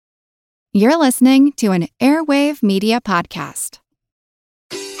You're listening to an Airwave Media Podcast.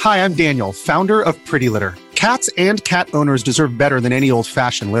 Hi, I'm Daniel, founder of Pretty Litter. Cats and cat owners deserve better than any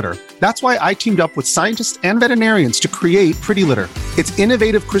old-fashioned litter. That's why I teamed up with scientists and veterinarians to create Pretty Litter. Its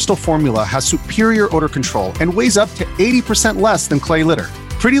innovative crystal formula has superior odor control and weighs up to 80% less than clay litter.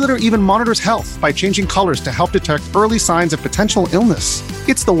 Pretty Litter even monitors health by changing colors to help detect early signs of potential illness.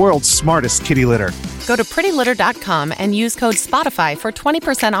 It's the world's smartest kitty litter. Go to prettylitter.com and use code SPOTIFY for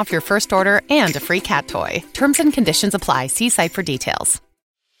 20% off your first order and a free cat toy. Terms and conditions apply. See site for details.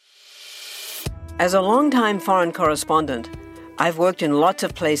 As a longtime foreign correspondent, I've worked in lots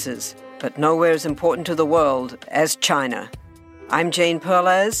of places, but nowhere as important to the world as China. I'm Jane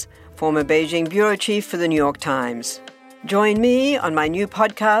Perlez, former Beijing bureau chief for the New York Times. Join me on my new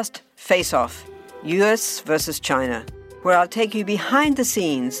podcast, Face Off, U.S. versus China, where I'll take you behind the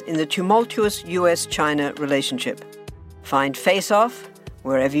scenes in the tumultuous U.S.-China relationship. Find Face Off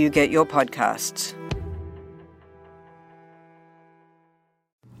wherever you get your podcasts.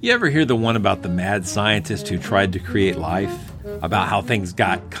 You ever hear the one about the mad scientist who tried to create life? About how things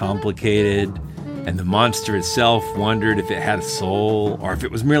got complicated, and the monster itself wondered if it had a soul, or if it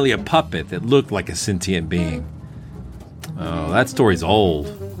was merely a puppet that looked like a sentient being? Oh, that story's old.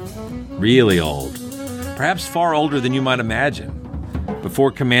 Really old. Perhaps far older than you might imagine.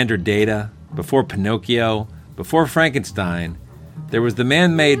 Before Commander Data, before Pinocchio, before Frankenstein, there was the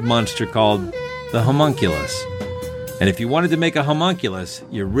man-made monster called the homunculus. And if you wanted to make a homunculus,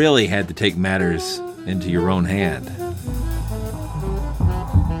 you really had to take matters into your own hand.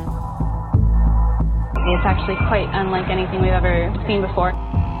 It's actually quite unlike anything we've ever seen before.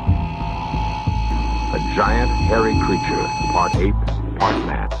 A giant, hairy creature, part ape, part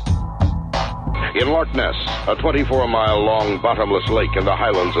man. In Loch Ness, a 24-mile-long bottomless lake in the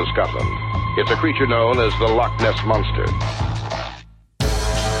Highlands of Scotland. It's a creature known as the Loch Ness Monster.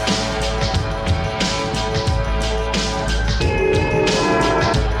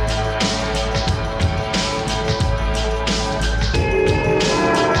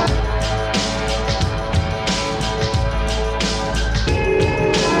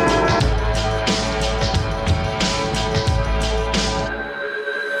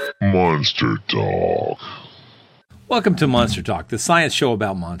 Monster Talk. Welcome to Monster Talk, the science show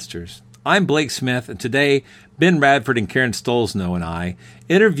about monsters. I'm Blake Smith, and today Ben Radford and Karen Stolzno and I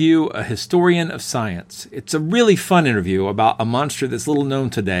interview a historian of science. It's a really fun interview about a monster that's little known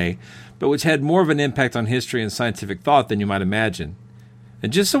today, but which had more of an impact on history and scientific thought than you might imagine.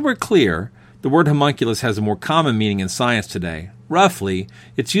 And just so we're clear, the word homunculus has a more common meaning in science today. Roughly,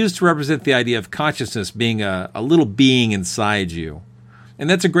 it's used to represent the idea of consciousness being a little being inside you. And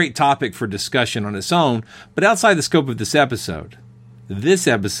that's a great topic for discussion on its own, but outside the scope of this episode. This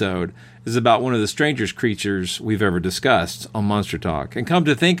episode is about one of the strangest creatures we've ever discussed on Monster Talk. And come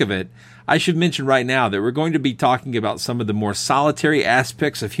to think of it, I should mention right now that we're going to be talking about some of the more solitary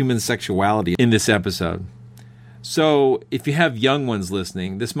aspects of human sexuality in this episode. So if you have young ones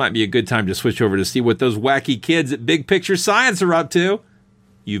listening, this might be a good time to switch over to see what those wacky kids at Big Picture Science are up to.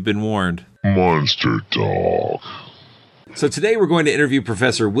 You've been warned. Monster Talk. So today we're going to interview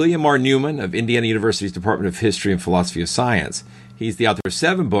Professor William R. Newman of Indiana University's Department of History and Philosophy of Science. He's the author of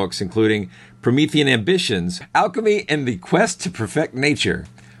 7 books, including Promethean Ambitions, Alchemy and the Quest to Perfect Nature,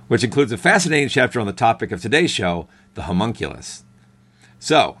 which includes a fascinating chapter on the topic of today's show, the homunculus.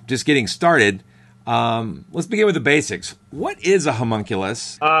 So, just getting started, let's begin with the basics. What is a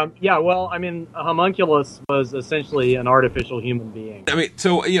homunculus? A homunculus was essentially an artificial human being.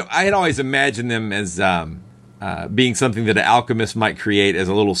 I had always imagined them as being something that an alchemist might create as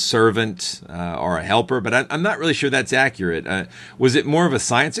a little servant or a helper, but I'm not really sure that's accurate. Was it more of a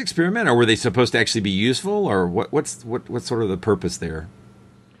science experiment, or were they supposed to actually be useful, or what's sort of the purpose there?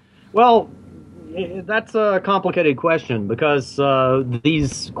 Well, that's a complicated question because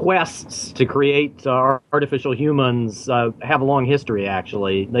these quests to create artificial humans have a long history,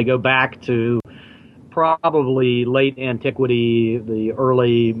 actually. They go back to probably late antiquity, the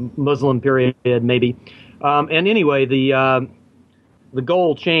early Muslim period, maybe. And anyway, the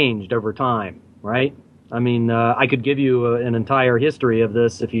goal changed over time, right? I could give you an entire history of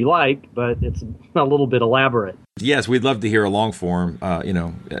this if you like, but it's a little bit elaborate. Yes, we'd love to hear a long form,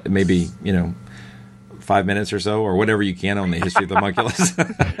 maybe 5 minutes or so, or whatever you can on the history of the homunculus.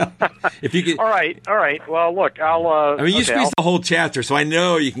 If you could. All right. Well, look, you squeezed the whole chapter, so I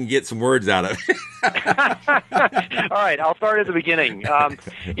know you can get some words out of it. All right, I'll start at the beginning.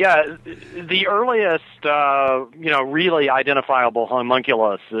 The earliest, really identifiable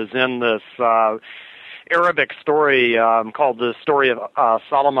homunculus is in this Arabic story called the story of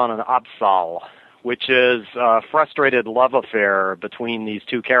Solomon and Absal, which is a frustrated love affair between these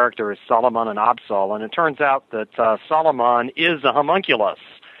two characters, Solomon and Absol. And it turns out that Solomon is a homunculus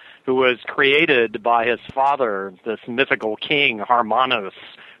who was created by his father, this mythical king, Harmonos,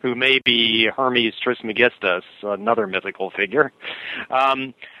 who may be Hermes Trismegistus, another mythical figure,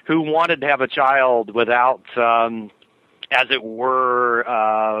 who wanted to have a child without, as it were,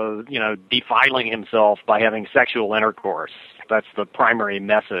 defiling himself by having sexual intercourse. That's the primary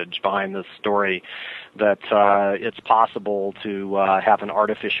message behind this story, that it's possible to have an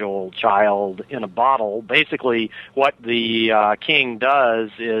artificial child in a bottle. Basically, what the king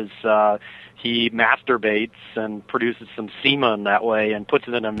does is he masturbates and produces some semen that way and puts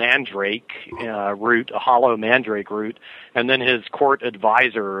it in a mandrake root, a hollow mandrake root, and then his court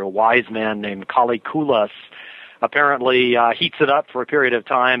advisor, a wise man named Kalikulas, apparently heats it up for a period of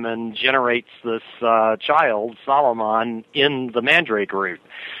time and generates this child, Solomon, in the mandrake root.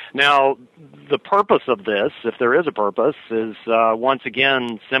 Now, the purpose of this, if there is a purpose, is once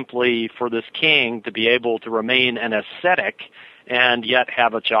again simply for this king to be able to remain an ascetic and yet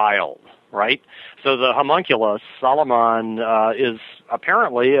have a child, right? So the homunculus, Solomon, is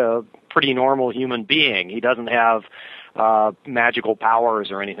apparently a pretty normal human being. He doesn't have magical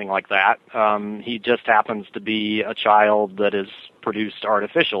powers or anything like that. He just happens to be a child that is produced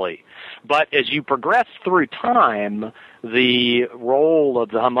artificially. But as you progress through time, the role of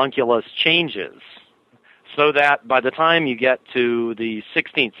the homunculus changes, so that by the time you get to the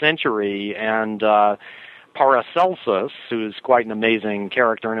 16th century and Paracelsus, who is quite an amazing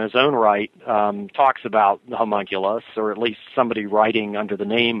character in his own right, talks about the homunculus, or at least somebody writing under the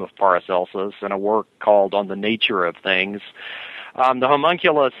name of Paracelsus in a work called On the Nature of Things. The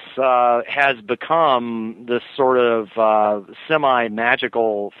homunculus has become this sort of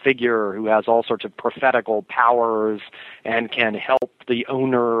semi-magical figure who has all sorts of prophetical powers and can help the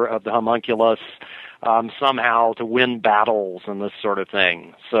owner of the homunculus somehow to win battles and this sort of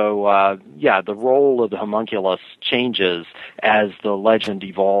thing. So, the role of the homunculus changes as the legend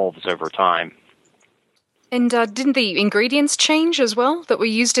evolves over time. And didn't the ingredients change as well that were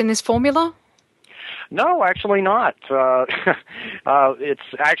used in this formula? No, actually not. It's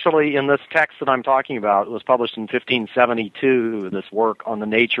actually in this text that I'm talking about. It was published in 1572, this work On the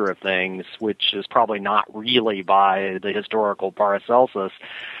Nature of Things, which is probably not really by the historical Paracelsus.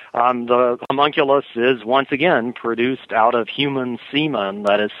 The homunculus is once again produced out of human semen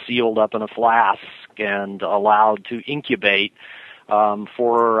that is sealed up in a flask and allowed to incubate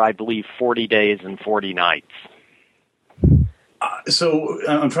for, I believe, 40 days and 40 nights. So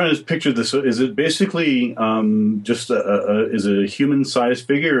I'm trying to picture this. So is it basically just is it a human-sized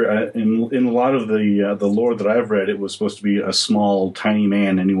figure? In a lot of the lore that I've read, it was supposed to be a small, tiny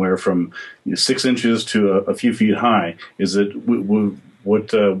man, anywhere from 6 inches to a few feet high. Is it what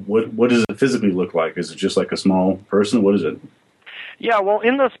does it physically look like? Is it just like a small person? What is it? Yeah, well,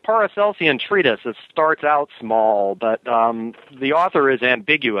 in this Paracelsian treatise, it starts out small, but the author is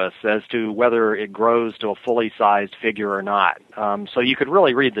ambiguous as to whether it grows to a fully sized figure or not. So you could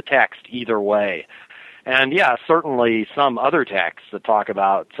really read the text either way. And yeah, certainly some other texts that talk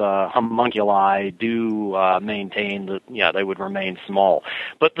about homunculi do maintain that, they would remain small.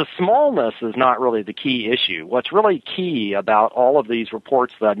 But the smallness is not really the key issue. What's really key about all of these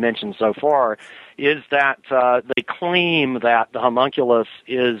reports that I've mentioned so far is that they claim that the homunculus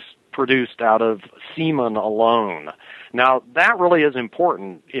is produced out of semen alone. Now, that really is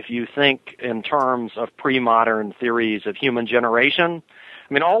important if you think in terms of pre-modern theories of human generation.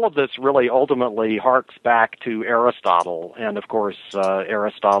 I mean, all of this really ultimately harks back to Aristotle, and of course,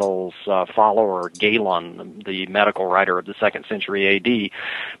 Aristotle's follower, Galen, the medical writer of the 2nd century AD,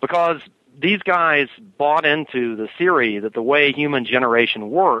 because these guys bought into the theory that the way human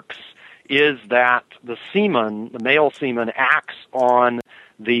generation works is that the semen, the male semen, acts on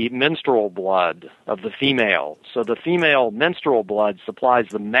the menstrual blood of the female. So the female menstrual blood supplies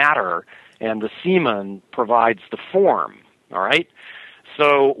the matter, and the semen provides the form, all right?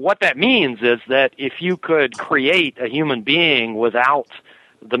 So what that means is that if you could create a human being without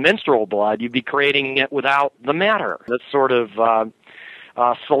the menstrual blood, you'd be creating it without the matter. That's sort of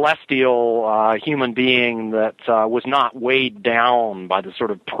celestial human being that was not weighed down by the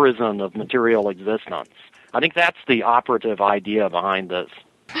sort of prison of material existence. I think that's the operative idea behind this.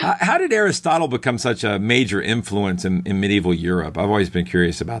 How did Aristotle become such a major influence in medieval Europe? I've always been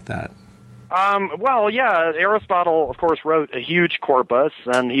curious about that. Well, yeah, Aristotle, of course, wrote a huge corpus,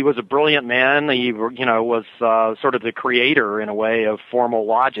 and he was a brilliant man. He, was sort of the creator, in a way, of formal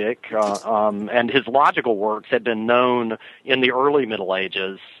logic, and his logical works had been known in the early Middle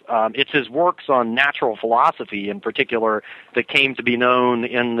Ages. It's his works on natural philosophy, in particular, that came to be known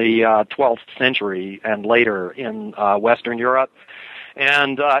in the 12th century and later in Western Europe.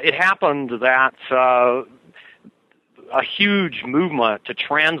 And it happened that a huge movement to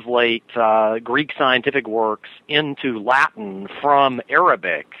translate Greek scientific works into Latin from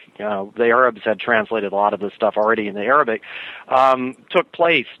Arabic. The Arabs had translated a lot of this stuff already in the Arabic, took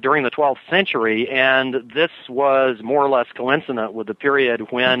place during the 12th century, and this was more or less coincident with the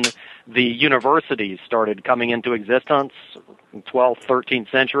period when the universities started coming into existence, 12th,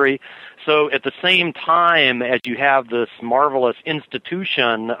 13th century. So at the same time as you have this marvelous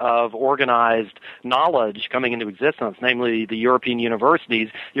institution of organized knowledge coming into existence, namely the European universities,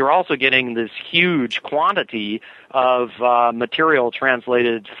 you're also getting this huge quantity of material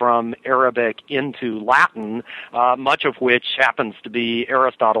translated from Arabic into Latin, much of which happens to be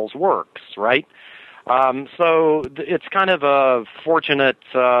Aristotle's works, right? So it's kind of a fortunate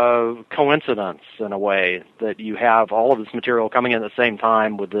coincidence, in a way, that you have all of this material coming in at the same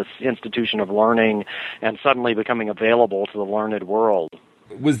time with this institution of learning and suddenly becoming available to the learned world.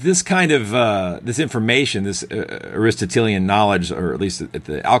 Was this kind of this information, this Aristotelian knowledge, or at least at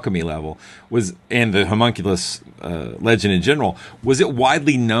the alchemy level, and the homunculus legend in general, was it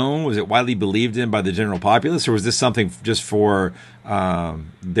widely known? Was it widely believed in by the general populace, or was this something just for the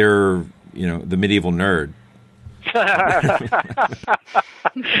medieval nerd?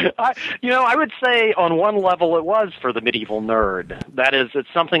 I would say on one level it was for the medieval nerd. That is, it's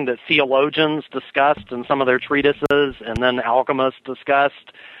something that theologians discussed in some of their treatises, and then alchemists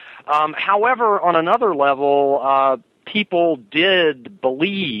discussed. However, on another level, people did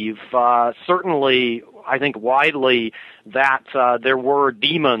believe, certainly, I think widely, that there were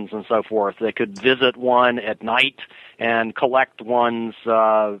demons and so forth that could visit one at night and collect one's,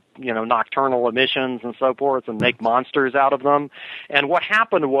 nocturnal emissions and so forth and make monsters out of them. And what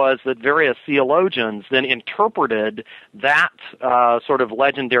happened was that various theologians then interpreted that sort of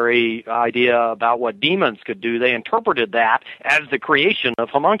legendary idea about what demons could do. They interpreted that as the creation of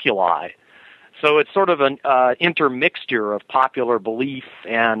homunculi. So it's sort of an intermixture of popular belief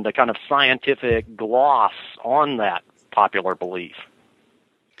and a kind of scientific gloss on that popular belief.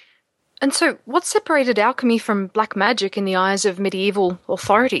 And so, what separated alchemy from black magic in the eyes of medieval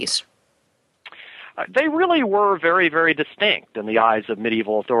authorities? They really were very, very distinct in the eyes of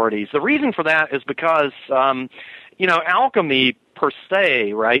medieval authorities. The reason for that is because, alchemy per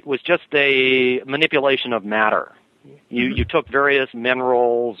se, right, was just a manipulation of matter. You took various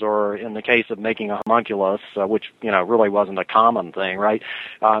minerals, or in the case of making a homunculus, which, really wasn't a common thing, right?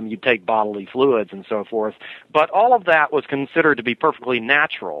 You'd take bodily fluids and so forth. But all of that was considered to be perfectly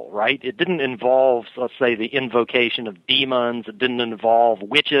natural, right? It didn't involve, let's say, the invocation of demons. It didn't involve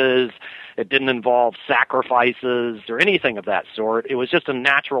witches. It didn't involve sacrifices or anything of that sort. It was just a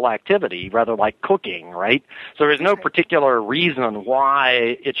natural activity, rather like cooking, right? So there's no particular reason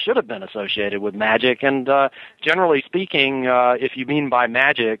why it should have been associated with magic. And generally speaking, if you mean by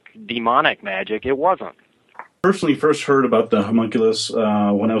magic, demonic magic, it wasn't. Personally, first heard about the homunculus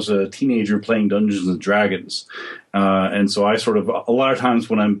when I was a teenager playing Dungeons and Dragons, and so I sort of, a lot of times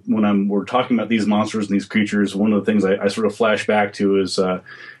when we're talking about these monsters and these creatures, one of the things I sort of flash back to is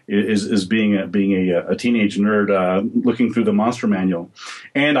being a teenage nerd looking through the monster manual.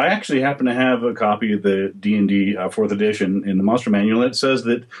 And I actually happen to have a copy of the D&D 4th edition in the monster manual. It says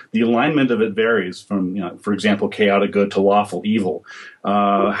that the alignment of it varies from, for example, chaotic good to lawful evil.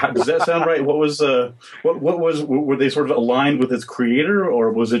 Does that sound right? Were they sort of aligned with its creator,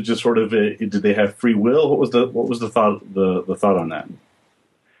 or was it just sort of did they have free will? What was the thought on that?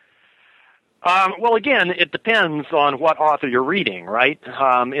 Well, again, it depends on what author you're reading, right?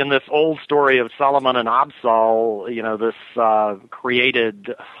 In this old story of Solomon and Absal, this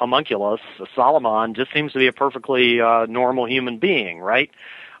created homunculus, Solomon, just seems to be a perfectly normal human being, right?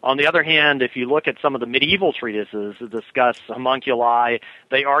 On the other hand, if you look at some of the medieval treatises that discuss homunculi,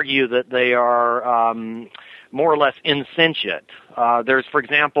 they argue that they are more or less insentient. There's, for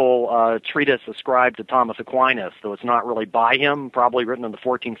example, a treatise ascribed to Thomas Aquinas, though it's not really by him, probably written in the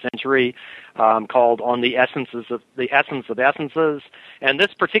 14th century, called On the Essence of Essences. And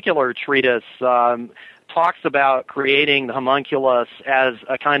this particular treatise talks about creating the homunculus as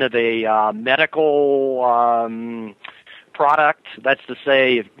a kind of a medical product. That's to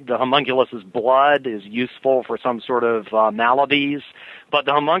say, if the homunculus's blood is useful for some sort of maladies. But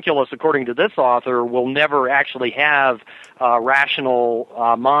the homunculus, according to this author, will never actually have a rational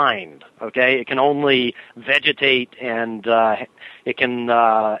mind. Okay, it can only vegetate and it can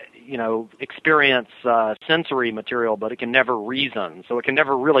experience sensory material, but it can never reason. So it can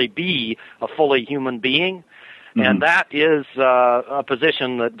never really be a fully human being. Mm-hmm. And that is a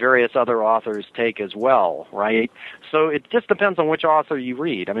position that various other authors take as well, right? So it just depends on which author you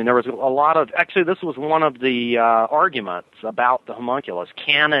read. I mean, there was a lot of, actually this was one of the arguments about the homunculus.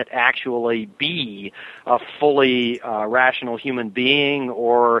 Can it actually be a fully rational human being,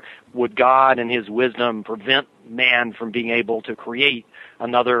 or would God in his wisdom prevent man from being able to create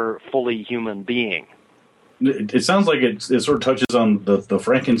another fully human being? It sounds like it sort of touches on the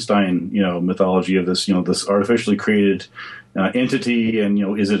Frankenstein, mythology of this, this artificially created entity,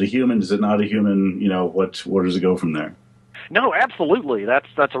 and is it a human? Is it not a human? Where does it go from there? No, absolutely.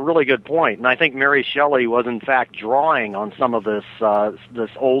 That's a really good point, and I think Mary Shelley was in fact drawing on some of this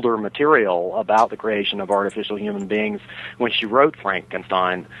older material about the creation of artificial human beings when she wrote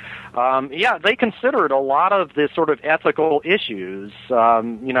Frankenstein. They considered a lot of the sort of ethical issues,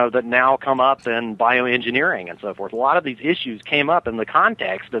 that now come up in bioengineering and so forth. A lot of these issues came up in the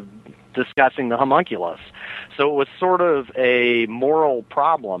context of discussing the homunculus. So it was sort of a moral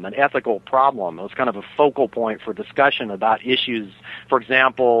problem, an ethical problem. It was kind of a focal point for discussion about issues, for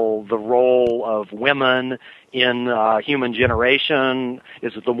example, the role of women in human generation.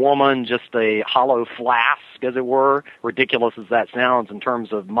 Is the woman just a hollow flask, as it were, ridiculous as that sounds in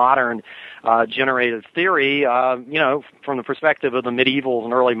terms of modern generative theory? From the perspective of the medievals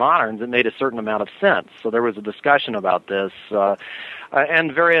and early moderns, it made a certain amount of sense. So there was a discussion about this.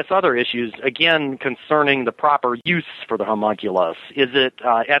 And various other issues, again, concerning the proper use for the homunculus. Is it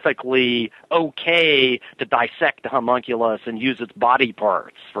ethically okay to dissect the homunculus and use its body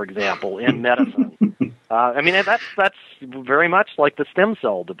parts, for example, in medicine? That's very much like the stem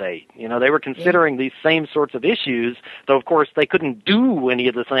cell debate. They were considering these same sorts of issues, though, of course, they couldn't do any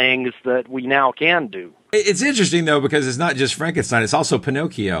of the things that we now can do. It's interesting, though, because it's not just Frankenstein. It's also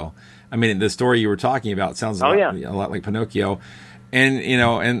Pinocchio. I mean, the story you were talking about sounds a lot like Pinocchio. And,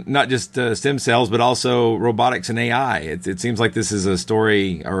 and not just stem cells, but also robotics and AI. It seems like this is a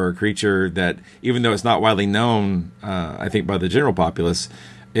story or a creature that, even though it's not widely known, I think, by the general populace,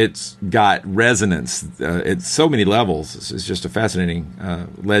 it's got resonance at so many levels. It's just a fascinating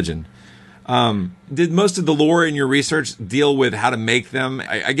legend. Did most of the lore in your research deal with how to make them?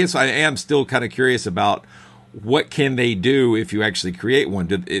 I guess I am still kind of curious about what can they do if you actually create one?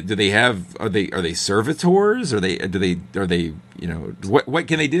 Do they have? Are they servitors? What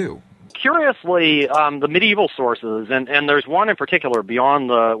can they do? Curiously, the medieval sources, and there's one in particular beyond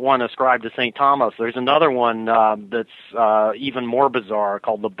the one ascribed to St. Thomas. There's another one that's even more bizarre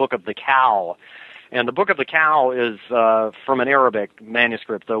called the Book of the Cow. And the Book of the Cow is from an Arabic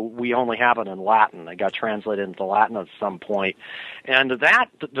manuscript, though we only have it in Latin. It got translated into Latin at some point. And that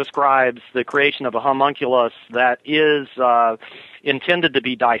describes the creation of a homunculus that is intended to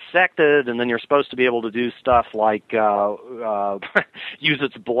be dissected, and then you're supposed to be able to do stuff like use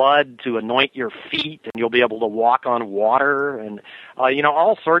its blood to anoint your feet, and you'll be able to walk on water, and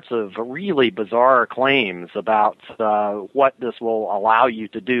all sorts of really bizarre claims about what this will allow you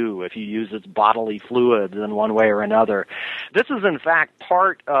to do if you use its bodily fluids in one way or another. This is, in fact,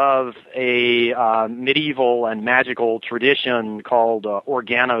 part of a medieval and magical tradition called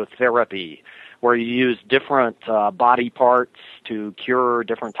organotherapy, where you use different body parts to cure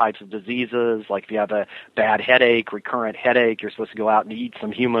different types of diseases. Like if you have a bad headache, recurrent headache, you're supposed to go out and eat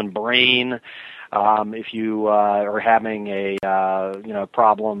some human brain. If you are having a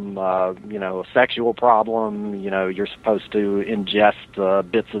problem, a sexual problem, you're supposed to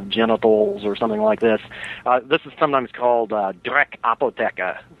ingest bits of genitals or something like this. This is sometimes called Dreck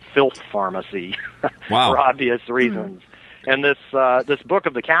Apotheke, filth pharmacy, wow. for obvious reasons. And this Book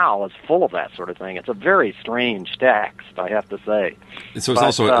of the Cow is full of that sort of thing. It's a very strange text, I have to say. So it's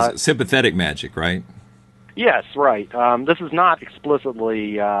also sympathetic magic, right? Yes, right. This is not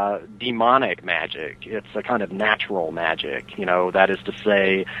explicitly demonic magic. It's a kind of natural magic, that is to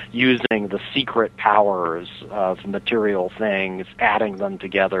say, using the secret powers of material things, adding them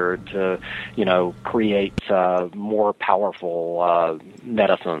together to, create more powerful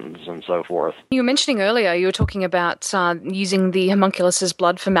medicines and so forth. You were mentioning earlier, you were talking about using the homunculus's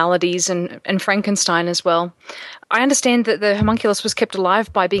blood for maladies and Frankenstein as well. I understand that the homunculus was kept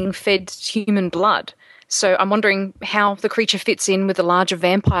alive by being fed human blood. So I'm wondering how the creature fits in with the larger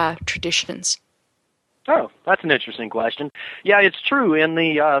vampire traditions. Oh, that's an interesting question. Yeah, it's true. In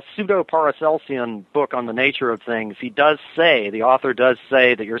the Pseudo-Paracelsian book on the nature of things, the author does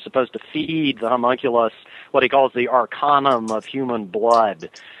say that you're supposed to feed the homunculus what he calls the arcanum of human blood,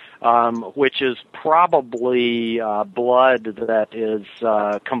 which is probably blood that is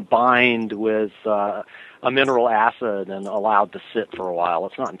combined with a mineral acid and allowed to sit for a while.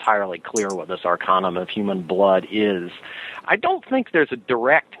 It's not entirely clear what this arcanum of human blood is. I don't think there's a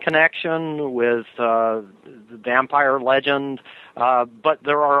direct connection with the vampire legend, but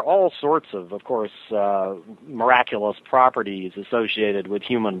there are all sorts of course, miraculous properties associated with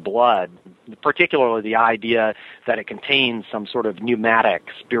human blood, particularly the idea that it contains some sort of pneumatic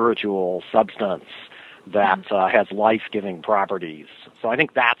spiritual substance that has life-giving properties. So I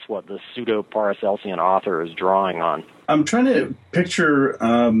think that's what the Pseudo-Paracelsian author is drawing on. I'm trying to picture,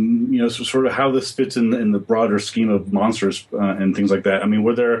 sort of how this fits in the broader scheme of monsters and things like that. I mean,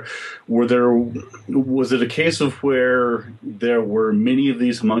 was it a case of where there were many of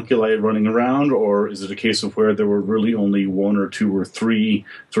these homunculi running around, or is it a case of where there were really only one or two or three?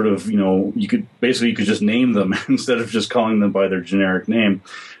 Sort of, you could just name them instead of just calling them by their generic name.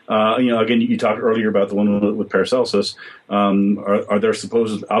 Again, you talked earlier about the one with Paracelsus. Are there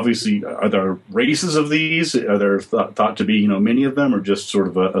are there races of these? Are there thought to be, many of them, or just sort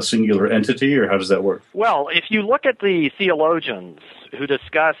of a singular entity, or how does that work? Well, if you look at the theologians who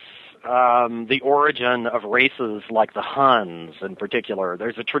discuss the origin of races like the Huns in particular,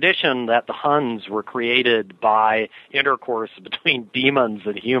 there's a tradition that the Huns were created by intercourse between demons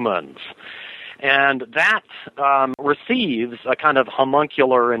and humans. And that receives a kind of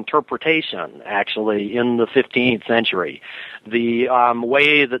homuncular interpretation, actually, in the 15th century. The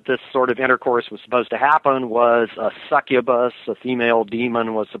way that this sort of intercourse was supposed to happen was a succubus, a female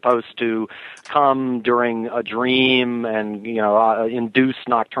demon, was supposed to come during a dream and, induce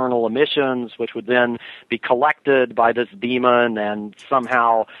nocturnal emissions, which would then be collected by this demon and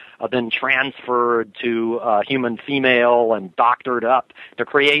somehow then transferred to a human female and doctored up to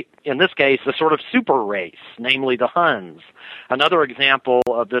create, in this case, a sort of super race, namely the Huns. Another example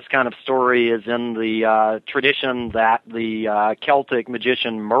of this kind of story is in the tradition that the Celtic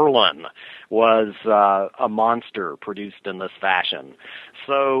magician Merlin was a monster produced in this fashion.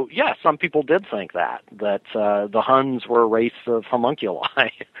 So, yeah, some people did think that the Huns were a race of homunculi.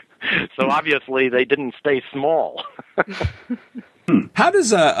 So obviously they didn't stay small. How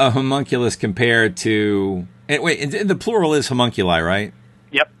does a homunculus compare to... Wait, the plural is homunculi, right?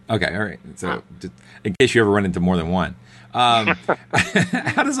 Yep. Okay, all right. So just in case you ever run into more than one.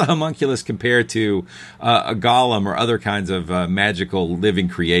 How does a homunculus compare to a golem or other kinds of magical living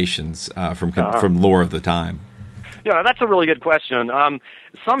creations from lore of the time? Yeah, that's a really good question.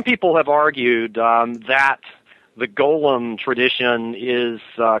 Some people have argued that the golem tradition is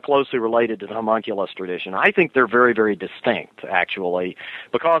closely related to the homunculus tradition. I think they're very, very distinct, actually,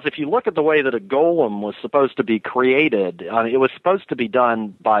 because if you look at the way that a golem was supposed to be created, it was supposed to be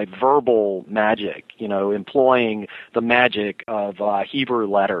done by verbal magic, employing the magic of Hebrew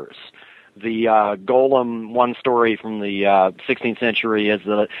letters. The golem, one story from the 16th century is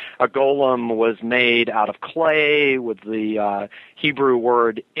that a golem was made out of clay with the Hebrew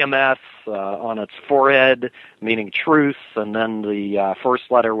word emeth on its forehead, meaning truth, and then the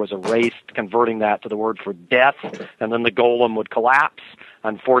first letter was erased, converting that to the word for death, and then the golem would collapse.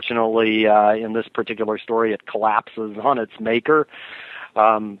 Unfortunately, in this particular story, it collapses on its maker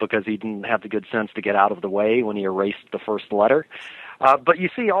because he didn't have the good sense to get out of the way when he erased the first letter. But you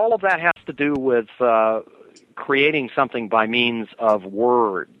see, all of that has to do with creating something by means of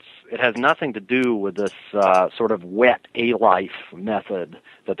words. It has nothing to do with this sort of wet a-life method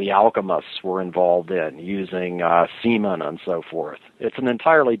that the alchemists were involved in, using semen and so forth. It's an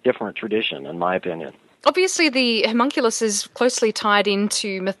entirely different tradition, in my opinion. Obviously, the homunculus is closely tied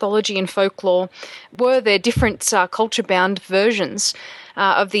into mythology and folklore. Were there different culture-bound versions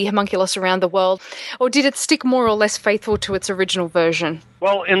of the homunculus around the world, or did it stick more or less faithful to its original version?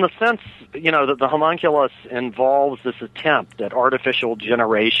 Well, in the sense, that the homunculus involves this attempt at artificial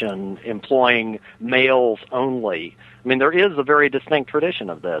generation employing males only. I mean, there is a very distinct tradition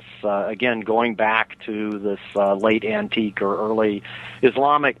of this, again, going back to this late antique or early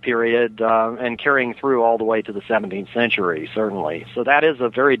Islamic period and carrying through all the way to the 17th century, certainly. So that is a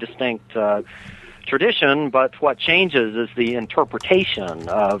very distinct tradition, but what changes is the interpretation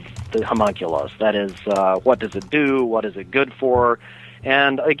of the homunculus. That is, what does it do? What is it good for?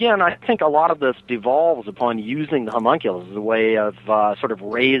 And again, I think a lot of this devolves upon using the homunculus as a way of sort of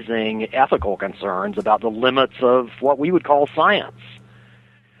raising ethical concerns about the limits of what we would call science.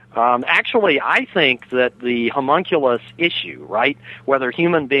 Actually, I think that the homunculus issue, right, whether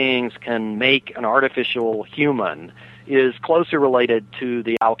human beings can make an artificial human, is closely related to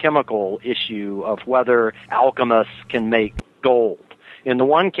the alchemical issue of whether alchemists can make gold. In the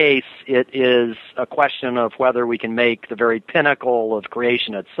one case, it is a question of whether we can make the very pinnacle of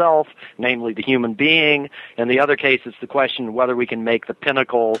creation itself, namely the human being. In the other case, it's the question of whether we can make the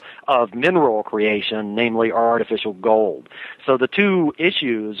pinnacle of mineral creation, namely artificial gold. So the two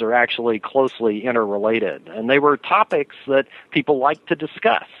issues are actually closely interrelated. And they were topics that people like to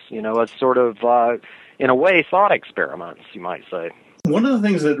discuss, as sort of, in a way, thought experiments, you might say. One of the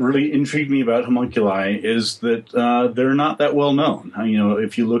things that really intrigued me about homunculi is that they're not that well known.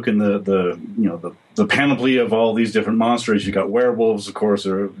 If you look in the panoply of all these different monsters, you got werewolves, of course,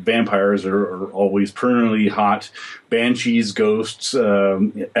 or vampires are always permanently hot, banshees, ghosts,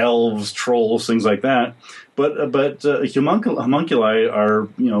 elves, trolls, things like that. But homunculi are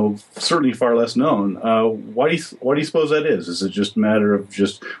certainly far less known. Why do you suppose that is? Is it just a matter of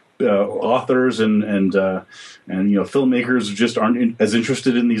just authors and filmmakers just aren't as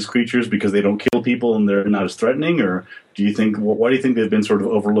interested in these creatures because they don't kill people and they're not as threatening, or why do you think they've been sort of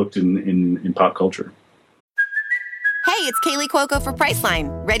overlooked in pop culture? Hey, it's Kaylee Cuoco for Priceline.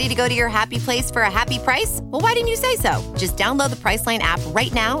 Ready to go to your happy place for a happy price? Well, why didn't you say so? Just download the Priceline app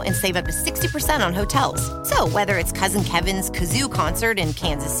right now and save up to 60% on hotels. So whether it's Cousin Kevin's Kazoo Concert in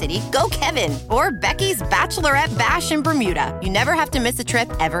Kansas City, go Kevin, or Becky's Bachelorette Bash in Bermuda, you never have to miss a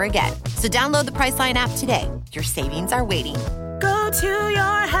trip ever again. So download the Priceline app today. Your savings are waiting. Go to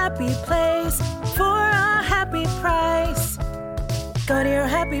your happy place for a happy price. Go to your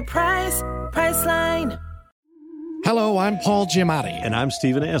happy price, Priceline. Hello, I'm Paul Giamatti. And I'm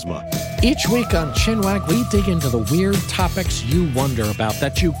Stephen Asma. Each week on Chinwag, we dig into the weird topics you wonder about,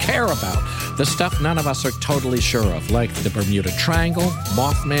 that you care about. The stuff none of us are totally sure of, like the Bermuda Triangle,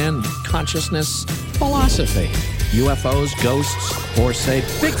 Mothman, consciousness, philosophy, UFOs, ghosts, or, say,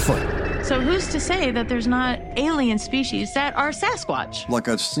 Bigfoot. So who's to say that there's not alien species that are Sasquatch? Like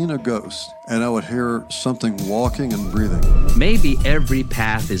I'd seen a ghost, and I would hear something walking and breathing. Maybe every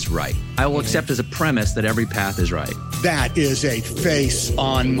path is right. I will accept as a premise that every path is right. That is a face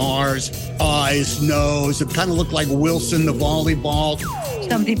on Mars, eyes, nose. It kind of looked like Wilson the volleyball.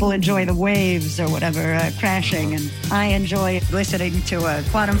 Some people enjoy the waves or whatever crashing, and I enjoy listening to a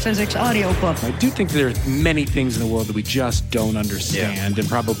quantum physics audiobook. I do think there are many things in the world that we just don't understand and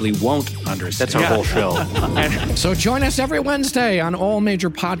probably won't understand. That's our whole show. So join us every Wednesday on all major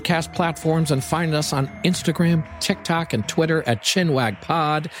podcast platforms and find us on Instagram, TikTok, and Twitter at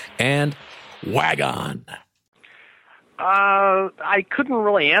ChinwagPod and Wagon. I couldn't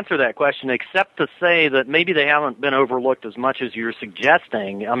really answer that question except to say that maybe they haven't been overlooked as much as you're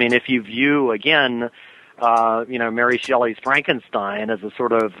suggesting. I mean, if you view, again, Mary Shelley's Frankenstein as a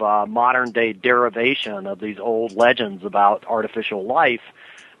sort of modern-day derivation of these old legends about artificial life,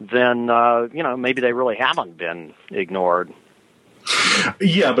 then, maybe they really haven't been ignored.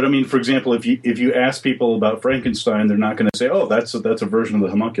 Yeah, but I mean, for example, if you ask people about Frankenstein, they're not going to say, "Oh, that's a version of the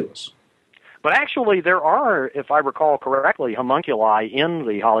homunculus." But actually, there are, if I recall correctly, homunculi in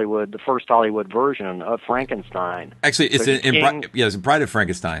the first Hollywood version of Frankenstein. Actually, it's it's in Bride of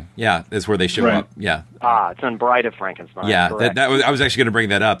Frankenstein. Yeah, that's where they show up. Yeah. It's in Bride of Frankenstein. Yeah, I was actually going to bring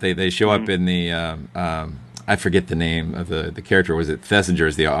that up. They show up in the I forget the name of the character. Was it Thesiger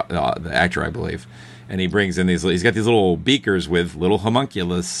is the actor, I believe. And he brings in he's got these little beakers with little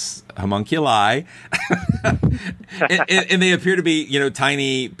homunculi, and they appear to be,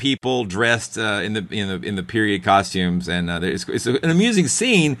 tiny people dressed in the period costumes, and it's an amusing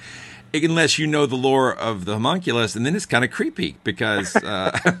scene, unless you know the lore of the homunculus, and then it's kind of creepy because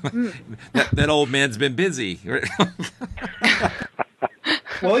that old man's been busy.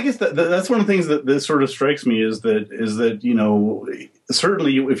 Well, I guess that's one of the things that sort of strikes me is that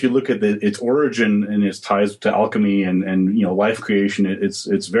certainly if you look at its origin and its ties to alchemy and life creation,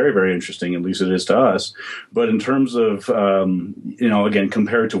 it's very, very interesting. At least it is to us. But in terms of again,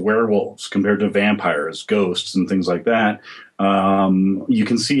 compared to werewolves, compared to vampires, ghosts, and things like that, you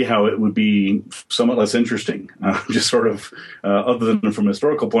can see how it would be somewhat less interesting. Just sort of other than from a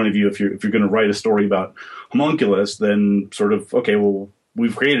historical point of view, if you're going to write a story about homunculus, then sort of okay, well,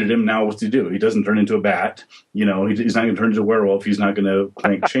 we've created him. Now what's he do? He doesn't turn into a bat. He's not going to turn into a werewolf. He's not going to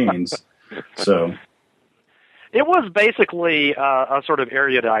crank chains. So it was basically a sort of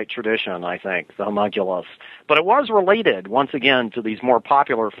erudite tradition, I think, the homunculus. But it was related, once again, to these more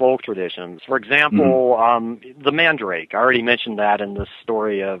popular folk traditions. For example, the mandrake. I already mentioned that in the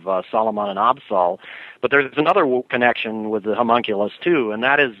story of Solomon and Absal. But there's another connection with the homunculus, too, and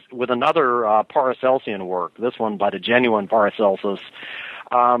that is with another Paracelsian work, this one by the genuine Paracelsus.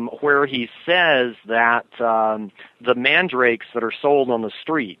 where he says that the mandrakes that are sold on the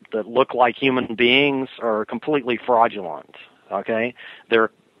street that look like human beings are completely fraudulent. Okay,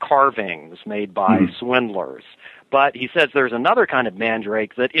 they're carvings made by swindlers. But he says there's another kind of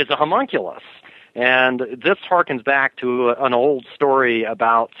mandrake that is a homunculus. And this harkens back to an old story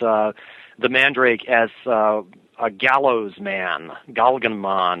about the mandrake as a gallows man,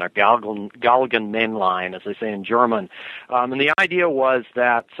 Galgenmann, or Galgenmännlein, as they say in German. And the idea was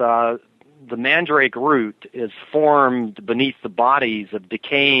that the mandrake root is formed beneath the bodies of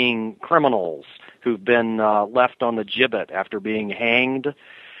decaying criminals who've been left on the gibbet after being hanged.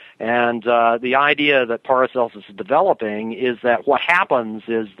 And the idea that Paracelsus is developing is that what happens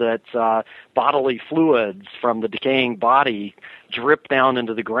is that bodily fluids from the decaying body drip down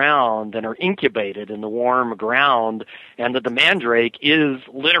into the ground and are incubated in the warm ground, and that the mandrake is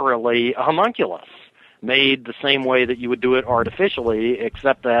literally a homunculus, made the same way that you would do it artificially,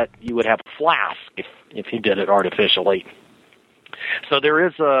 except that you would have a flask if you did it artificially. So there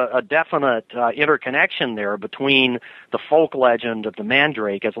is a definite interconnection there between the folk legend of the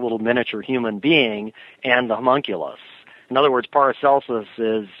mandrake as a little miniature human being and the homunculus. In other words, Paracelsus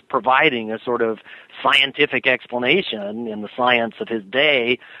is providing a sort of scientific explanation in the science of his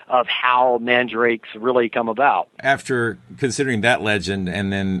day of how mandrakes really come about. After considering that legend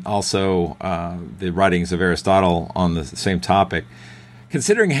and then also the writings of Aristotle on the same topic,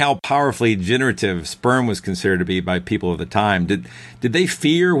 considering how powerfully generative sperm was considered to be by people of the time, did they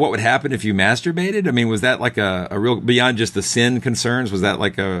fear what would happen if you masturbated? I mean, was that like a real, beyond just the sin concerns, was that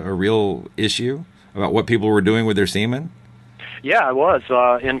like a real issue about what people were doing with their semen? Yeah, it was.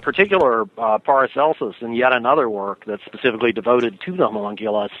 In particular, Paracelsus, in yet another work that's specifically devoted to the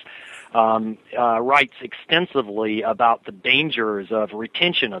homunculus, writes extensively about the dangers of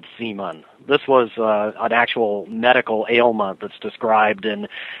retention of semen. This was an actual medical ailment that's described in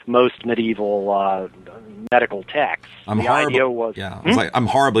most medieval medical texts. Idea was, I was like, I'm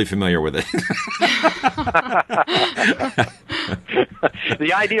horribly familiar with it.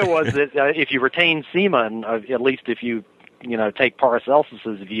 The idea was that if you retain semen, at least if you take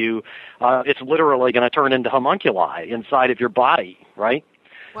Paracelsus's view, it's literally going to turn into homunculi inside of your body, right?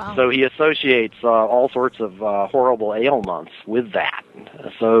 Wow. So he associates all sorts of horrible ailments with that.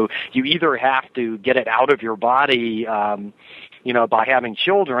 So you either have to get it out of your body, by having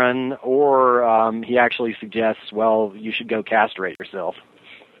children, or he actually suggests, well, you should go castrate yourself.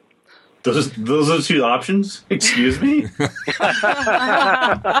 Those are two options? Excuse me?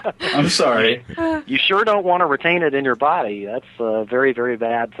 I'm sorry. You sure don't want to retain it in your body. That's a very, very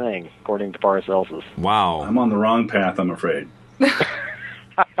bad thing, according to Paracelsus. Wow. I'm on the wrong path, I'm afraid.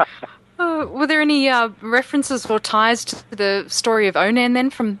 Were there any references or ties to the story of Onan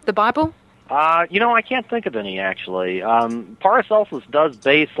then from the Bible? I can't think of any, actually. Paracelsus does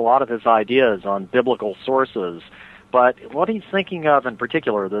base a lot of his ideas on biblical sources, but what he's thinking of in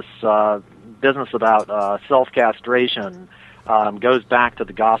particular, this business about self-castration, goes back to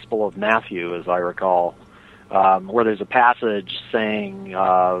the Gospel of Matthew, as I recall, where there's a passage saying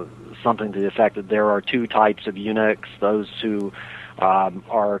something to the effect that there are two types of eunuchs, those who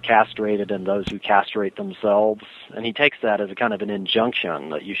are castrated and those who castrate themselves. And he takes that as a kind of an injunction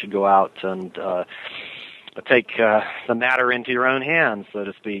that you should go out and take the matter into your own hands, so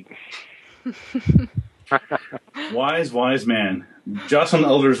to speak. Wise man. Jocelyn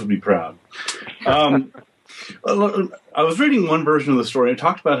Elders would be proud. I was reading one version of the story. It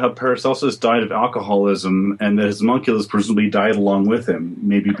talked about how Paracelsus died of alcoholism and that his homunculus presumably died along with him,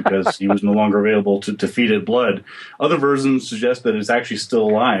 maybe because he was no longer available to feed it blood. Other versions suggest that it's actually still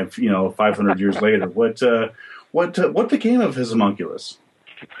alive, 500 years later. What became of his homunculus?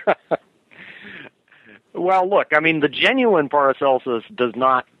 Well, look, the genuine Paracelsus does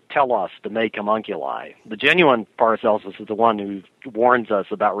not tell us to make homunculi. The genuine Paracelsus is the one who warns us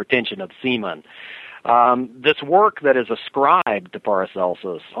about retention of semen. This work that is ascribed to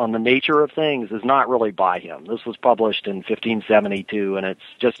Paracelsus on the nature of things is not really by him. This was published in 1572, and it's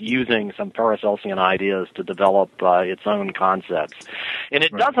just using some Paracelsian ideas to develop its own concepts. And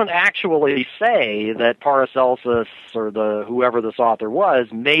it doesn't actually say that Paracelsus or whoever this author was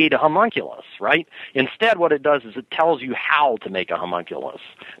made a homunculus, right? Instead, what it does is it tells you how to make a homunculus.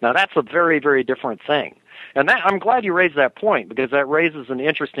 Now, that's a very, very different thing. And I'm glad you raised that point, because that raises an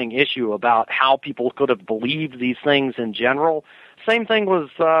interesting issue about how people could have believed these things in general. Same thing with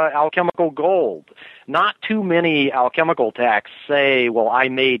alchemical gold. Not too many alchemical texts say, well, I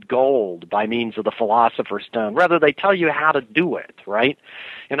made gold by means of the Philosopher's Stone. Rather, they tell you how to do it, right?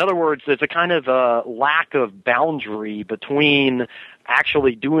 In other words, there's a kind of a lack of boundary between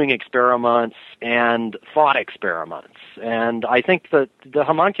actually doing experiments and thought experiments. And I think that the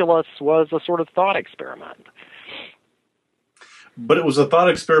homunculus was a sort of thought experiment. But it was a thought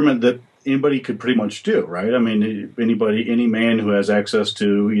experiment that anybody could pretty much do, right? I mean, any man who has access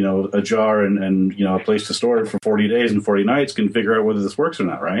to, a jar and a place to store it for 40 days and 40 nights can figure out whether this works or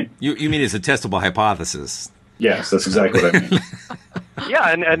not, right? You mean it's a testable hypothesis? Yes, that's exactly what I mean.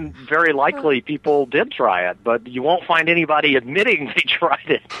 Yeah, and very likely people did try it, but you won't find anybody admitting they tried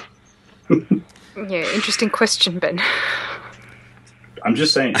it. Yeah, interesting question, Ben. I'm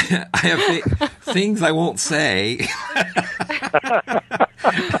just saying. I have things I won't say.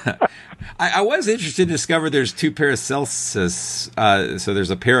 I was interested to discover there's two Paracelsus. So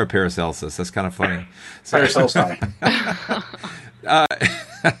there's a Paracelsus. That's kind of funny. Paracelsi.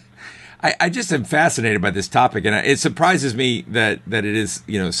 I just am fascinated by this topic, and it surprises me that it is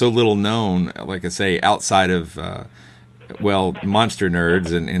so little known. Like I say, outside of monster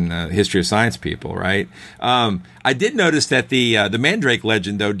nerds and history of science people, right? I did notice that the Mandrake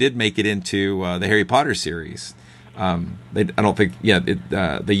legend though did make it into the Harry Potter series.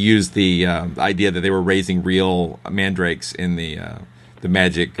 They used the idea that they were raising real mandrakes in the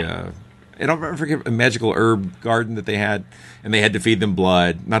magic. I don't forget a magical herb garden that they had, and they had to feed them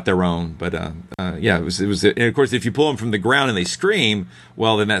blood, not their own, but it was. And of course, if you pull them from the ground and they scream,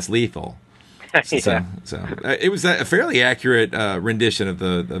 well, then that's lethal. So it was a fairly accurate rendition of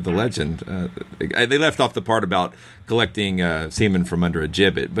the legend. They left off the part about collecting semen from under a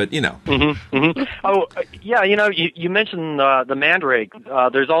gibbet, but Mm-hmm, mm-hmm. Oh, yeah. You mentioned the mandrake.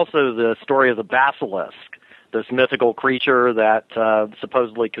 There's also the story of the basilisk, this mythical creature that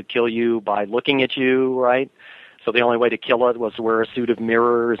supposedly could kill you by looking at you, right? So the only way to kill it was to wear a suit of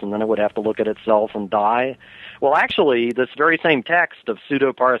mirrors, and then it would have to look at itself and die. Well, actually, this very same text of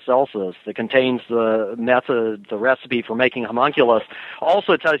Pseudo-Paracelsus that contains the method, the recipe for making homunculus,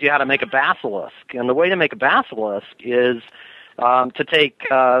 also tells you how to make a basilisk. And the way to make a basilisk is to take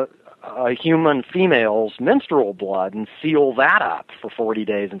a human female's menstrual blood and seal that up for 40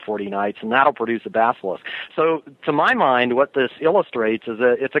 days and 40 nights, and that'll produce a basilisk. So, to my mind, what this illustrates is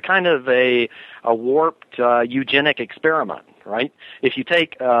it's a kind of a warped eugenic experiment, right? If you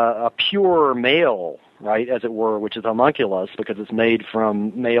take a pure male, right, as it were, which is homunculus because it's made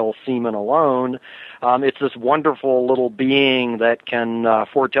from male semen alone, it's this wonderful little being that can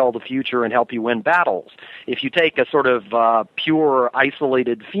foretell the future and help you win battles. If you take a sort of pure,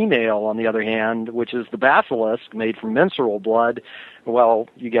 isolated female, on the other hand, which is the basilisk made from menstrual blood, well,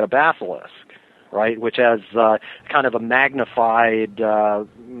 you get a basilisk, right, which has kind of a magnified,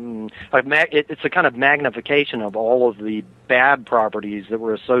 it's a kind of magnification of all of the bad properties that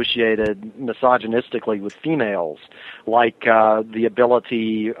were associated misogynistically with females, like the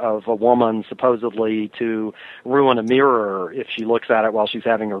ability of a woman supposedly to ruin a mirror if she looks at it while she's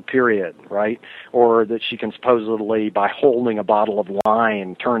having her period, right? Or that she can supposedly, by holding a bottle of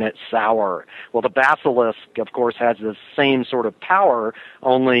wine, turn it sour. Well, the basilisk, of course, has the same sort of power,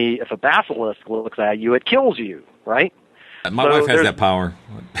 only if a basilisk looks at you, it kills you, right? My wife has that power.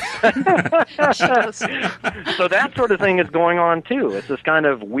 So that sort of thing is going on, too. It's this kind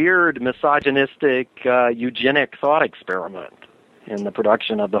of weird, misogynistic, eugenic thought experiment in the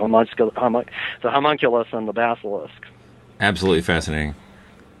production of the homunculus and the basilisk. Absolutely fascinating.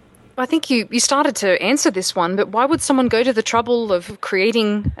 I think you started to answer this one, but why would someone go to the trouble of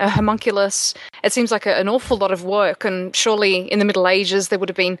creating a homunculus? It seems like an awful lot of work, and surely in the Middle Ages there would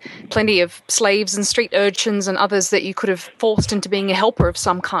have been plenty of slaves and street urchins and others that you could have forced into being a helper of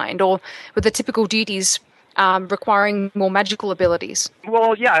some kind, or with the typical duties requiring more magical abilities.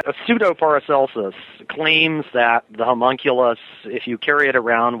 Well, yeah, Pseudo-Paracelsus claims that the homunculus, if you carry it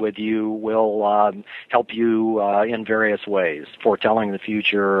around with you, will help you in various ways, foretelling the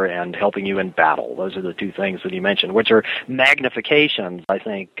future and helping you in battle. Those are the two things that he mentioned, which are magnifications, I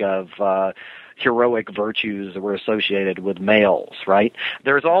think, of heroic virtues that were associated with males, right?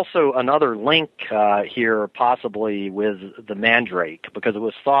 There's also another link here possibly with the mandrake, because it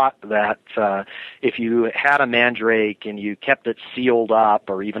was thought that if you had a mandrake and you kept it sealed up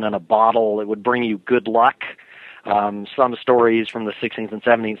or even in a bottle, it would bring you good luck. Some stories from the 16th and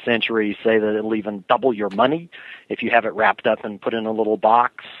 17th century say that it'll even double your money if you have it wrapped up and put in a little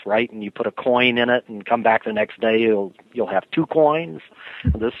box, right? And you put a coin in it and come back the next day, you'll have 2 coins,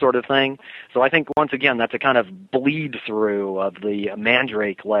 this sort of thing. So I think, once again, that's a kind of bleed-through of the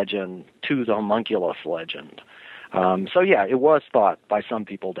mandrake legend to the homunculus legend. So yeah, it was thought by some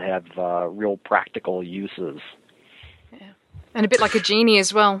people to have real practical uses. Yeah. And a bit like a genie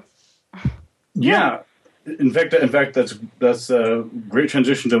as well. Yeah. In fact, that's a great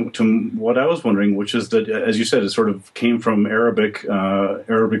transition to what I was wondering, which is that, as you said, it sort of came from Arabic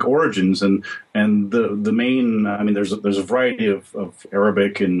origins, and the main. I mean, there's a variety of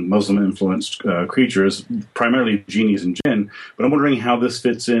Arabic and Muslim influenced creatures, primarily genies and jinn. But I'm wondering how this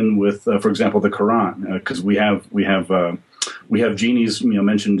fits in with, for example, the Quran, because we have genies,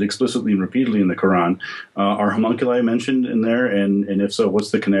 mentioned explicitly and repeatedly in the Quran. Are homunculi mentioned in there? And if so, what's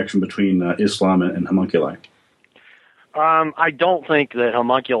the connection between Islam and homunculi? I don't think that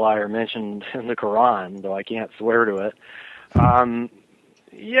homunculi are mentioned in the Quran, though I can't swear to it. I'm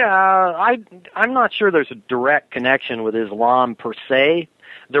not sure there's a direct connection with Islam per se.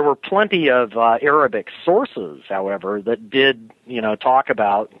 There were plenty of Arabic sources, however, that did, talk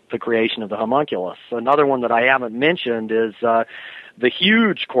about the creation of the homunculus. Another one that I haven't mentioned is the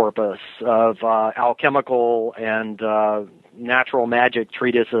huge corpus of alchemical and natural magic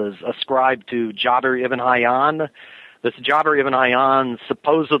treatises ascribed to Jabir ibn Hayyan. This Jabir ibn Hayyan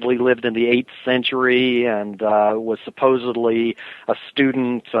supposedly lived in the 8th century and was supposedly a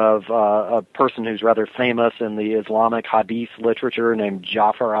student of a person who's rather famous in the Islamic Hadith literature named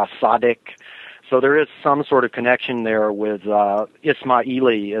Jafar as-Sadiq. So there is some sort of connection there with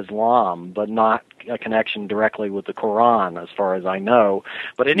Ismaili Islam, but not a connection directly with the Quran, as far as I know.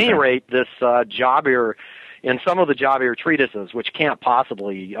 But at any rate, this Jabir, in some of the Jabir treatises, which can't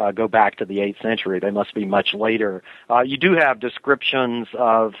possibly go back to the 8th century, they must be much later, you do have descriptions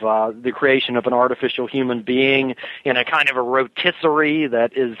of the creation of an artificial human being in a kind of a rotisserie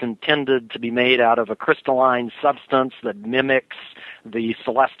that is intended to be made out of a crystalline substance that mimics the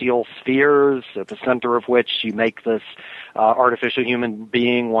celestial spheres, at the center of which you make this artificial human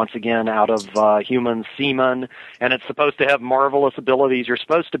being, once again, out of human semen. And it's supposed to have marvelous abilities. You're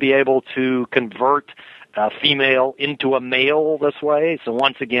supposed to be able to convert a female into a male this way. So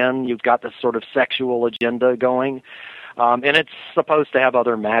once again, you've got this sort of sexual agenda going. And it's supposed to have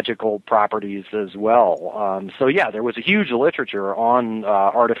other magical properties as well. There was a huge literature on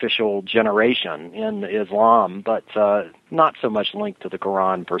artificial generation in Islam, but not so much linked to the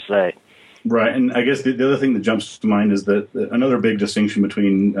Quran per se. Right, and I guess the other thing that jumps to mind is that another big distinction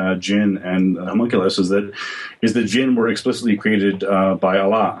between jinn and homunculus is that jinn were explicitly created by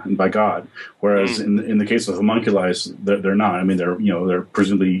Allah and by God, whereas in the case of homunculus, they're not. I mean, they're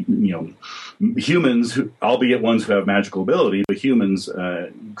presumably humans, albeit ones who have magical ability, but humans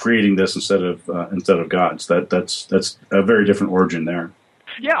creating this instead of God. So that's a very different origin there.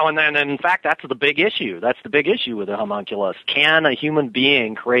 Yeah, and then in fact, that's the big issue. That's the big issue with the homunculus. Can a human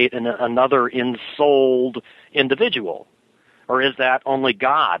being create another ensouled individual? Or is that only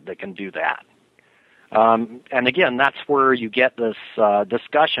God that can do that? And again, that's where you get this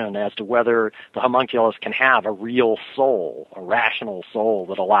discussion as to whether the homunculus can have a real soul, a rational soul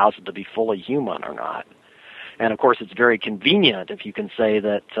that allows it to be fully human or not. And, of course, it's very convenient if you can say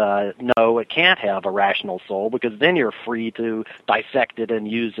that, no, it can't have a rational soul, because then you're free to dissect it and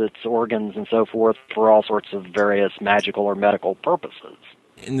use its organs and so forth for all sorts of various magical or medical purposes.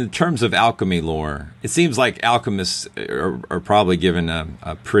 In the terms of alchemy lore, it seems like alchemists are probably given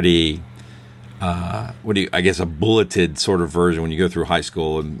a pretty... a bulleted sort of version when you go through high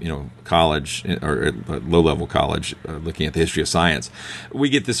school and, college or low-level college, looking at the history of science. We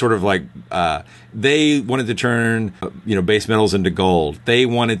get this sort of like, they wanted to turn, base metals into gold. They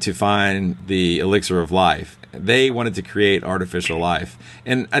wanted to find the elixir of life. They wanted to create artificial life.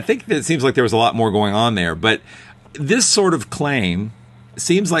 And I think that it seems like there was a lot more going on there. But this sort of claim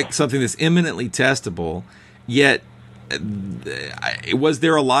seems like something that's imminently testable, yet was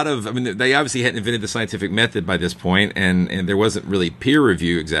there a lot of, they obviously hadn't invented the scientific method by this point, and there wasn't really peer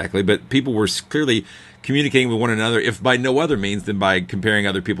review exactly, but people were clearly communicating with one another, if by no other means than by comparing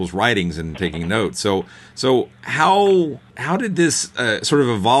other people's writings and taking notes. So how did this sort of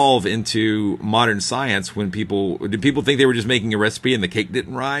evolve into modern science did people think they were just making a recipe and the cake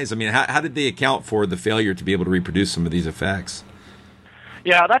didn't rise? How did they account for the failure to be able to reproduce some of these effects?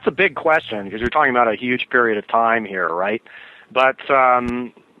 Yeah, that's a big question, because you're talking about a huge period of time here, right? But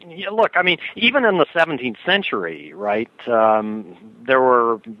look, even in the 17th century, right, there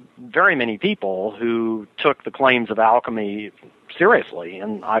were very many people who took the claims of alchemy seriously,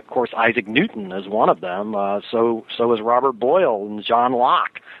 and of course Isaac Newton is one of them. So is Robert Boyle and John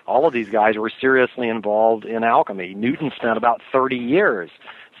Locke. All of these guys were seriously involved in alchemy. Newton spent about 30 years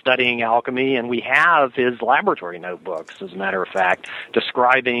studying alchemy, and we have his laboratory notebooks, as a matter of fact,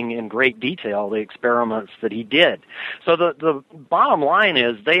 describing in great detail the experiments that he did. So the bottom line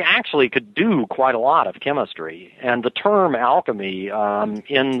is they actually could do quite a lot of chemistry, and the term alchemy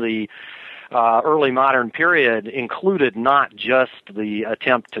in the early modern period included not just the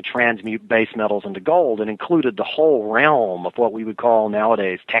attempt to transmute base metals into gold, it included the whole realm of what we would call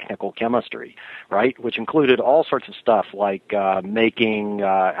nowadays technical chemistry, right? Which included all sorts of stuff like making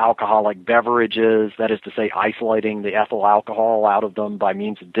alcoholic beverages, that is to say isolating the ethyl alcohol out of them by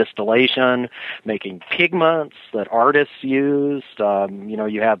means of distillation, making pigments that artists used.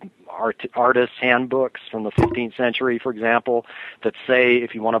 You have artists' handbooks from the 15th century, for example, that say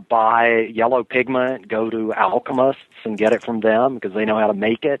if you want to buy yellow pigment, go to alchemists and get it from them because they know how to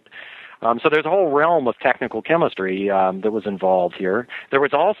make it. So there's a whole realm of technical chemistry that was involved here. There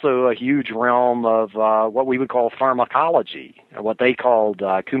was also a huge realm of what we would call pharmacology, what they called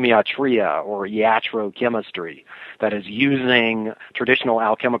cumiatria or iatrochemistry, that is using traditional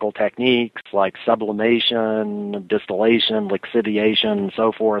alchemical techniques like sublimation, distillation, lixiviation, and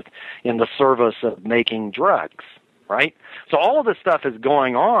so forth in the service of making drugs. Right? So all of this stuff is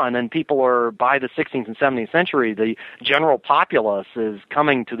going on, and people are, by the 16th and 17th century, the general populace is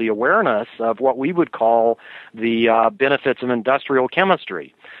coming to the awareness of what we would call the benefits of industrial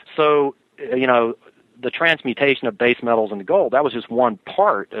chemistry. So, the transmutation of base metals into gold, that was just one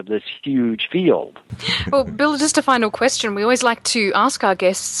part of this huge field. Well, Bill, just a final question. We always like to ask our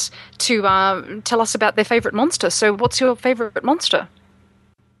guests to tell us about their favorite monster. So what's your favorite monster?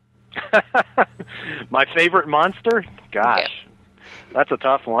 My favorite monster? Gosh, That's a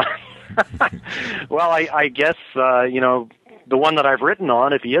tough one. Well, I guess, the one that I've written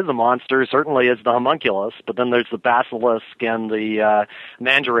on, if he is a monster, certainly is the homunculus, but then there's the basilisk and the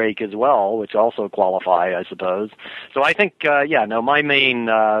mandrake as well, which also qualify, I suppose. So I think, my main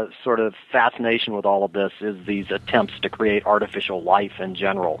sort of fascination with all of this is these attempts to create artificial life in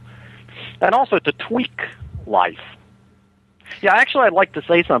general, and also to tweak life. Yeah, actually, I'd like to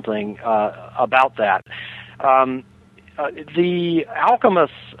say something about that. The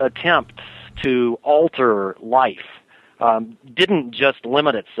alchemists' attempts to alter life didn't just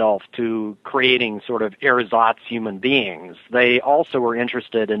limit itself to creating sort of ersatz human beings. They also were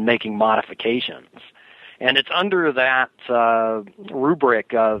interested in making modifications. And it's under that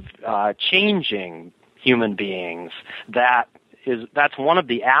rubric of changing human beings that's one of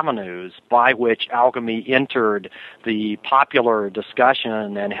the avenues by which alchemy entered the popular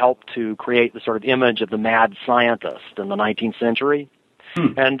discussion and helped to create the sort of image of the mad scientist in the 19th century.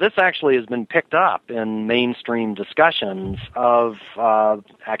 And this actually has been picked up in mainstream discussions of,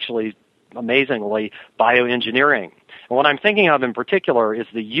 actually, amazingly, bioengineering. And what I'm thinking of in particular is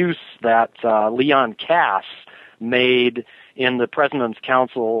the use that Leon Kass made in the President's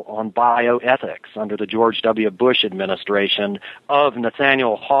Council on Bioethics under the George W. Bush administration of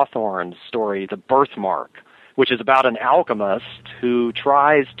Nathaniel Hawthorne's story, The Birthmark, which is about an alchemist who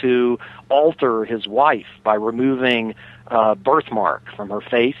tries to alter his wife by removing a birthmark from her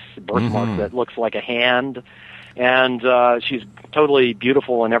face, a birthmark that looks like a hand. And she's totally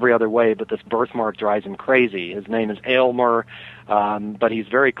beautiful in every other way, but this birthmark drives him crazy. His name is Aylmer, but he's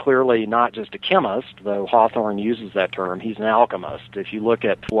very clearly not just a chemist, though Hawthorne uses that term. He's an alchemist. If you look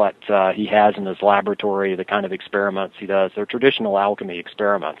at what he has in his laboratory, the kind of experiments he does, they're traditional alchemy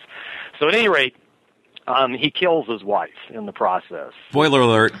experiments. So at any rate, he kills his wife in the process. Spoiler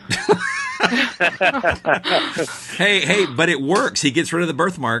alert. Hey, but it works. He gets rid of the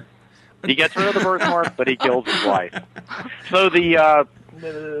birthmark. He gets rid of the birthmark, but he kills his wife. So the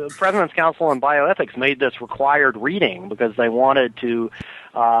President's Council on Bioethics made this required reading because they wanted to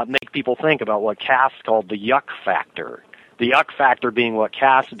make people think about what Cass called the yuck factor. The yuck factor being what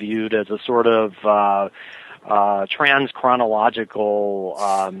Cass viewed as a sort of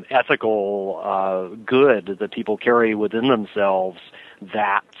trans-chronological, ethical good that people carry within themselves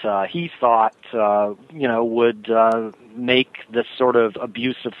that he thought, would make this sort of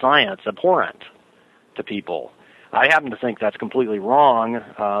abuse of science abhorrent to people. I happen to think that's completely wrong.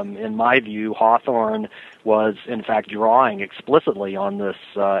 In my view, Hawthorne was, in fact, drawing explicitly on this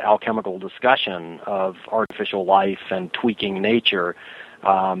alchemical discussion of artificial life and tweaking nature.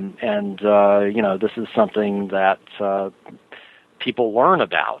 This is something that people learn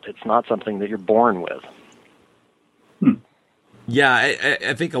about. It's not something that you're born with. Yeah,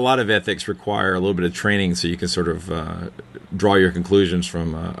 I think a lot of ethics require a little bit of training so you can sort of draw your conclusions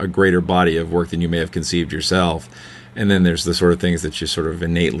from a greater body of work than you may have conceived yourself. And then there's the sort of things that you sort of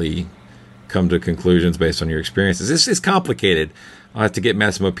innately come to conclusions based on your experiences. It's complicated. I'll have to get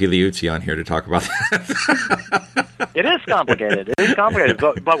Massimo Pigliucci on here to talk about that. It is complicated.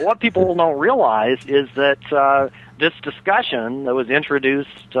 But what people don't realize is that this discussion that was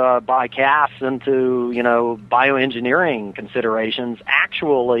introduced by Cass into, bioengineering considerations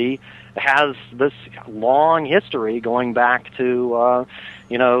actually has this long history going back to,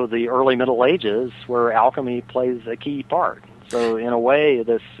 the early Middle Ages, where alchemy plays a key part. So in a way,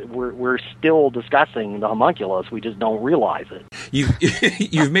 we're still discussing the homunculus. We just don't realize it.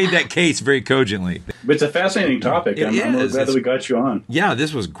 You've made that case very cogently. But it's a fascinating topic. I'm glad that we got you on. Yeah,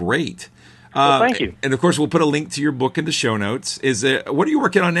 this was great. Well, thank you. And of course, we'll put a link to your book in the show notes. What are you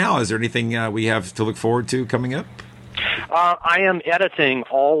working on now? Is there anything we have to look forward to coming up? I am editing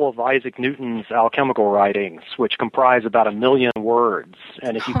all of Isaac Newton's alchemical writings, which comprise about 1 million words.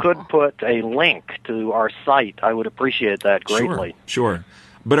 And if you could put a link to our site, I would appreciate that greatly. Sure.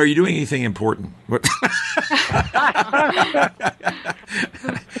 But are you doing anything important?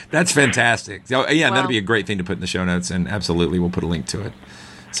 That's fantastic. So, that'd be a great thing to put in the show notes, and absolutely we'll put a link to it.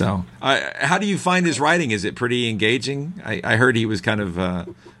 So how do you find his writing? Is it pretty engaging? I heard he was kind of a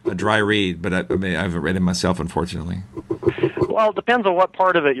dry read, but I haven't read it myself, unfortunately. Well, it depends on what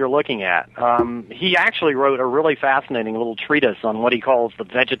part of it you're looking at. He actually wrote a really fascinating little treatise on what he calls the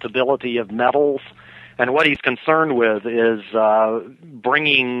vegetability of metals. And what he's concerned with is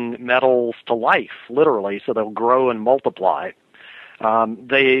bringing metals to life, literally, so they'll grow and multiply.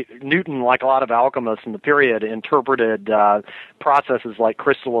 Newton, like a lot of alchemists in the period, interpreted processes like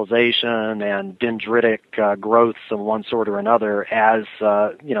crystallization and dendritic growths of one sort or another as,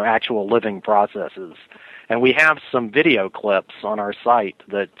 actual living processes. And we have some video clips on our site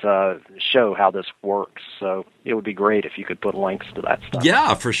that show how this works. So it would be great if you could put links to that stuff.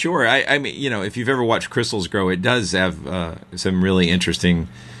 Yeah, for sure. I mean, if you've ever watched crystals grow, it does have some really interesting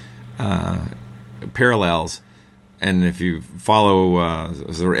parallels. And if you follow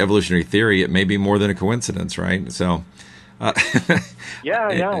sort of evolutionary theory, it may be more than a coincidence, right? So, yeah.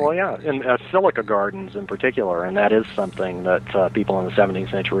 In silica gardens in particular, and that is something that people in the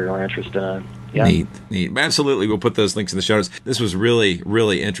 17th century were interested in. Yeah. Neat. Absolutely, we'll put those links in the show notes. This was really,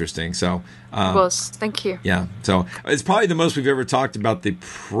 really interesting. So, it was. Thank you. Yeah. So it's probably the most we've ever talked about the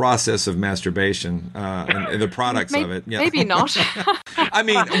process of masturbation and the products of it. Yeah. Maybe not. I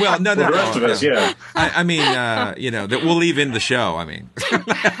mean, well, no. The rest of us, yeah. I mean, that we'll leave in the show. I mean.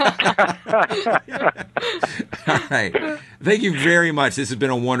 All right. Thank you very much. This has been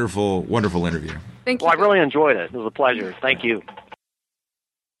a wonderful, wonderful interview. Thank you. Well, I really enjoyed it. It was a pleasure. Thank you.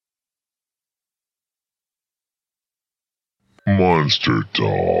 Monster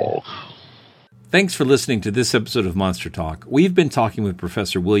Talk. Thanks for listening to this episode of Monster Talk. We've been talking with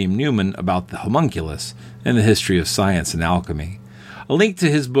Professor William Newman about the homunculus and the history of science and alchemy. A link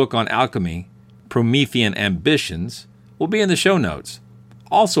to his book on alchemy, Promethean Ambitions, will be in the show notes.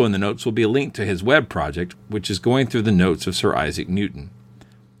 Also in the notes will be a link to his web project, which is going through the notes of Sir Isaac Newton.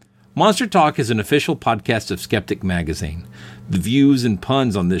 Monster Talk is an official podcast of Skeptic Magazine. The views and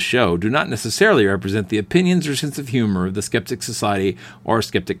puns on this show do not necessarily represent the opinions or sense of humor of the Skeptic Society or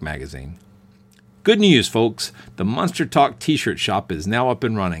Skeptic Magazine. Good news, folks. The Monster Talk t-shirt shop is now up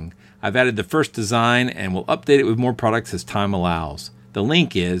and running. I've added the first design and will update it with more products as time allows. The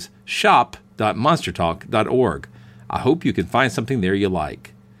link is shop.monstertalk.org. I hope you can find something there you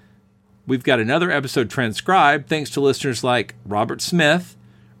like. We've got another episode transcribed thanks to listeners like Robert Smith,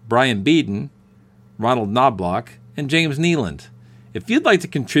 Brian Beeden, Ronald Knobloch, and James Nealand. If you'd like to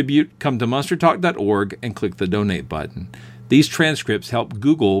contribute, come to monstertalk.org and click the donate button. These transcripts help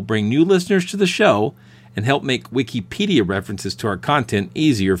Google bring new listeners to the show and help make Wikipedia references to our content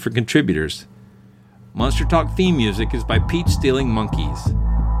easier for contributors. Monster Talk theme music is by Peach Stealing Monkeys.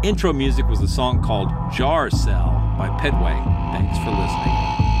 Intro music was a song called Jar Cell by Pedway. Thanks for listening.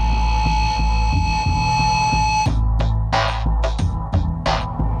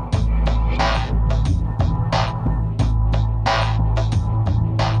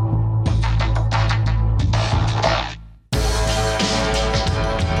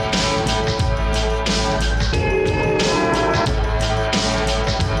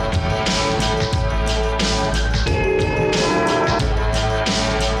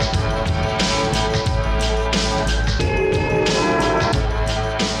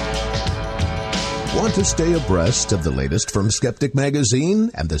 Want to stay abreast of the latest from Skeptic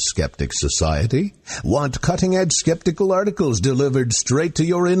Magazine and the Skeptic Society? Want cutting-edge skeptical articles delivered straight to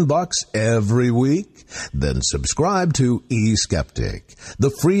your inbox every week? Then subscribe to eSkeptic, the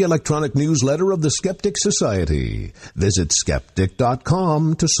free electronic newsletter of the Skeptic Society. Visit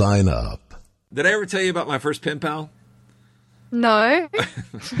skeptic.com to sign up. Did I ever tell you about my first pen pal? No.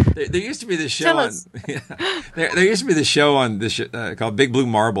 There used to be this show Tell on. us. There used to be this show on this called Big Blue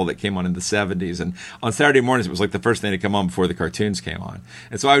Marble that came on in the 70s, and on Saturday mornings it was like the first thing to come on before the cartoons came on.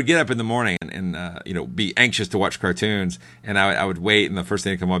 And so I would get up in the morning and be anxious to watch cartoons, and I would wait, and the first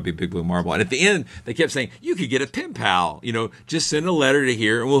thing to come on would be Big Blue Marble. And at the end they kept saying, "You could get a pen pal. Just send a letter to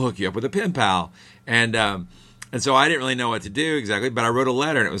here, and we'll hook you up with a pen pal." And so I didn't really know what to do exactly, but I wrote a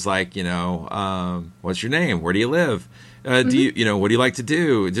letter, and it was like, what's your name? Where do you live? Do you, what do you like to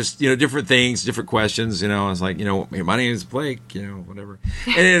do? Just, different things, different questions. I was like, my name is Blake, whatever.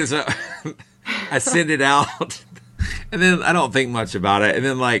 And it is, I send it out, and then I don't think much about it. And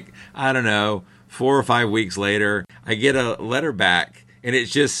then, like, I don't know, 4 or 5 weeks later, I get a letter back, and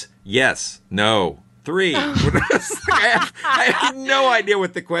it's just yes, no, 3. I had no idea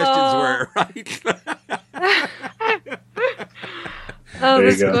what the questions were, right? Oh,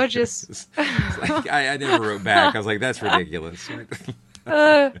 that's gorgeous. It's like, I never wrote back. I was like, that's ridiculous.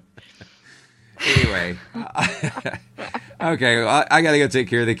 Anyway. Okay, well, I got to go take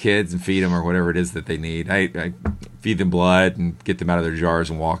care of the kids and feed them or whatever it is that they need. I feed them blood and get them out of their jars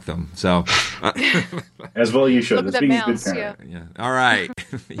and walk them. So, as well you should. Look at that Being a mouse, good parent. Yeah. All right.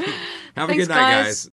 Have a good night, guys.